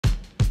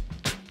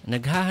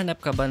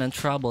Naghahanap ka ba ng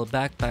travel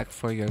backpack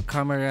for your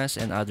cameras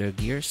and other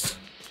gears?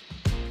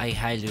 I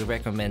highly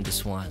recommend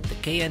this one, the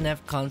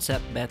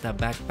FCONCEPT Beta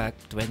Backpack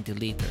 20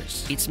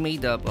 liters. It's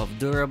made up of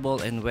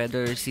durable and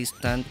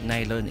weather-resistant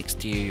nylon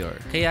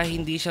exterior. Kaya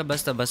hindi siya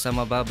basta-basta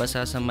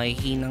mababasa sa may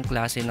hinang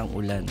klase ng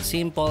ulan.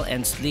 Simple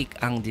and sleek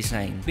ang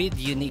design, with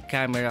unique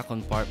camera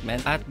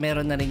compartment at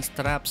meron na ring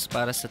straps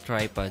para sa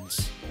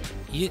tripods.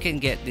 You can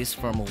get this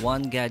from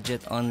One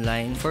Gadget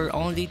online for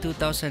only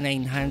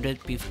 2,950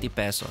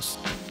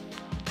 pesos.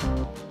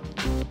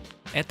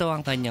 Ito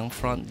ang kanyang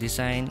front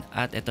design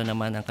at ito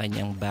naman ang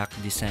kanyang back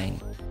design.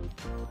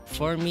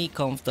 For me,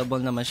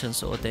 comfortable naman siyang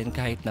suotin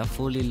kahit na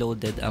fully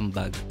loaded ang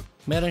bag.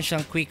 Meron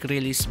siyang quick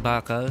release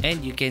buckle and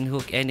you can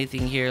hook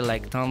anything here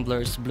like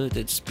tumblers,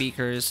 Bluetooth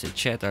speakers,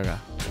 etc.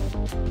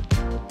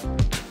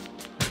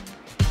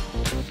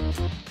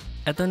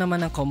 Ito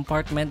naman ang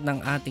compartment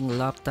ng ating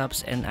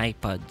laptops and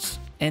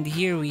iPods. And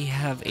here we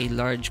have a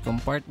large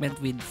compartment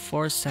with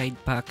 4 side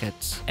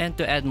pockets. And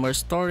to add more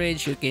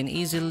storage, you can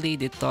easily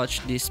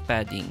detach this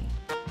padding.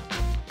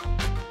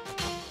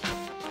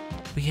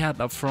 We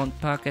have a front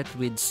pocket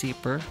with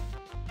zipper.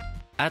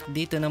 At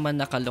dito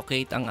naman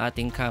nakalocate ang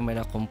ating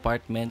camera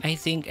compartment. I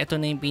think ito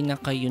na yung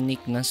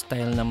pinaka-unique na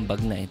style ng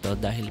bag na ito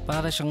dahil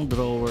para siyang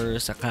drawer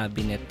sa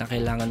cabinet na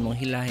kailangan mong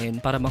hilahin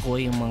para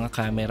makuha yung mga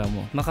camera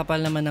mo.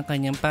 Makapal naman ang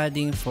kanyang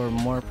padding for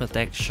more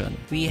protection.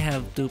 We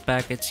have 2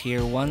 packets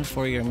here, one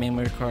for your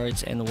memory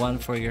cards and one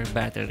for your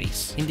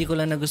batteries. Hindi ko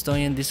lang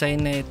nagustuhan yung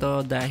design na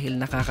ito dahil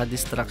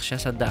nakaka-distract siya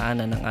sa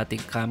daanan ng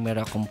ating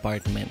camera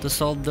compartment. To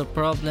solve the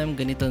problem,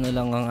 ganito na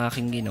lang ang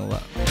aking ginawa.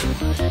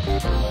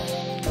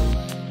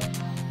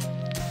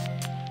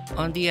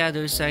 On the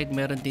other side,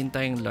 meron din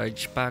tayong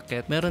large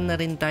pocket. Meron na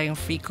rin tayong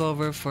free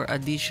cover for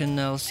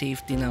additional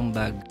safety ng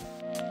bag.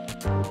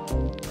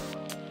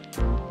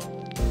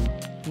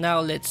 Now,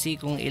 let's see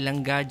kung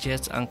ilang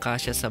gadgets ang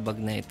kasya sa bag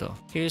na ito.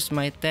 Here's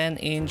my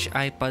 10-inch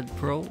iPad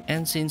Pro.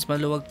 And since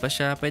maluwag pa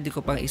siya, pwede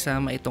ko pang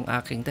isama itong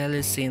aking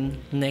Telesin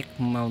neck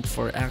mount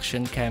for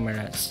action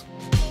cameras.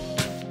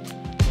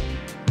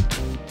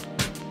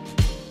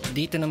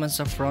 Dito naman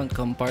sa front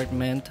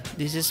compartment,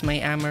 this is my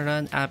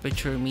Amaran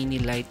Aperture Mini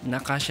Light na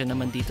kasya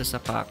naman dito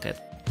sa pocket.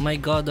 My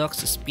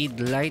Godox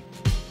Speed Light.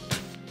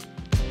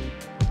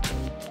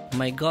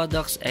 My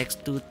Godox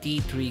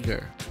X2T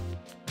Trigger.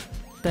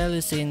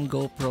 Telesin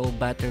GoPro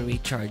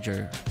Battery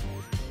Charger.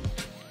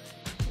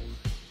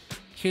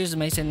 Here's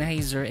my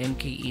Sennheiser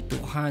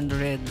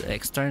MKE200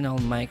 external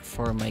mic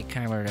for my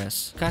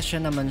cameras.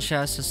 Kasya naman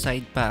siya sa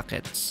side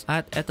pockets.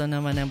 At ito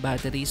naman ang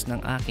batteries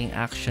ng aking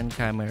action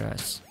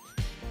cameras.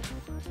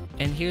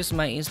 And here's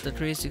my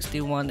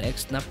Insta360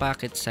 na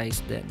pocket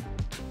size din.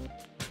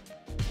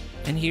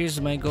 And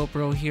here's my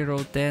GoPro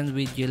Hero 10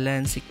 with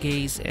Ulanzi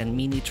case and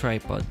mini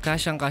tripod.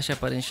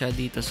 Kasyang-kasya pa rin siya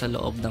dito sa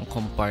loob ng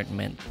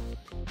compartment.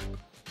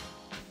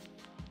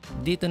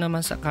 Dito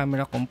naman sa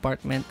camera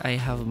compartment, I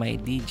have my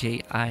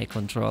DJI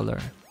controller.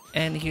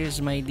 And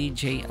here's my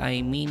DJI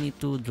Mini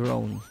 2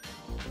 drone.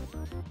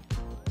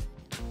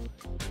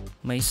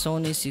 My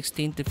Sony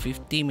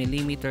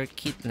 16-50mm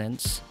kit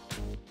lens.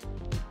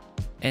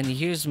 And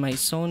here's my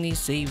Sony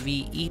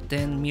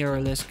ZV-E10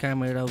 mirrorless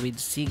camera with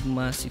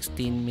Sigma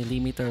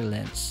 16mm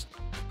lens.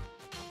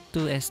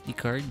 2 SD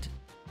card.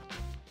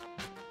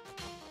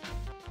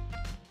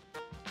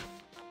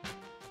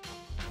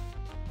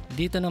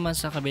 Dito naman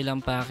sa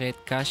kabilang packet,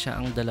 kasya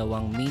ang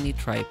dalawang mini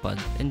tripod.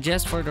 And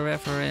just for the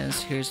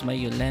reference, here's my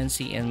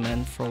Ulanzi and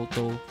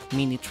Manfrotto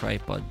mini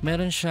tripod.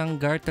 Meron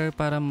siyang garter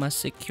para mas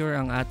secure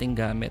ang ating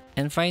gamit.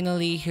 And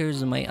finally,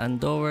 here's my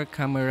Andover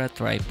camera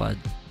tripod.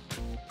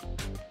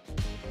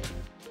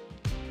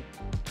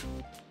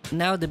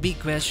 Now the big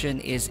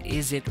question is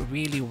it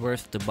really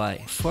worth to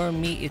buy? For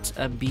me, it's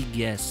a big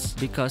yes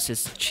because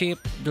it's cheap,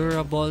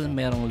 durable,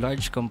 merong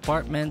large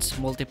compartments,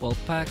 multiple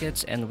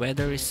pockets, and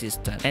weather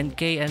resistant. And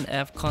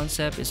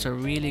FCONCEPT is a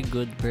really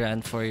good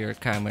brand for your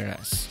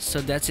cameras.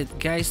 So that's it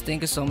guys,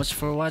 thank you so much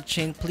for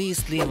watching.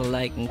 Please leave a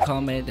like and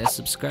comment and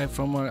subscribe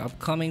for more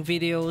upcoming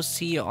videos.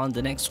 See you on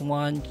the next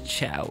one.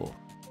 Ciao!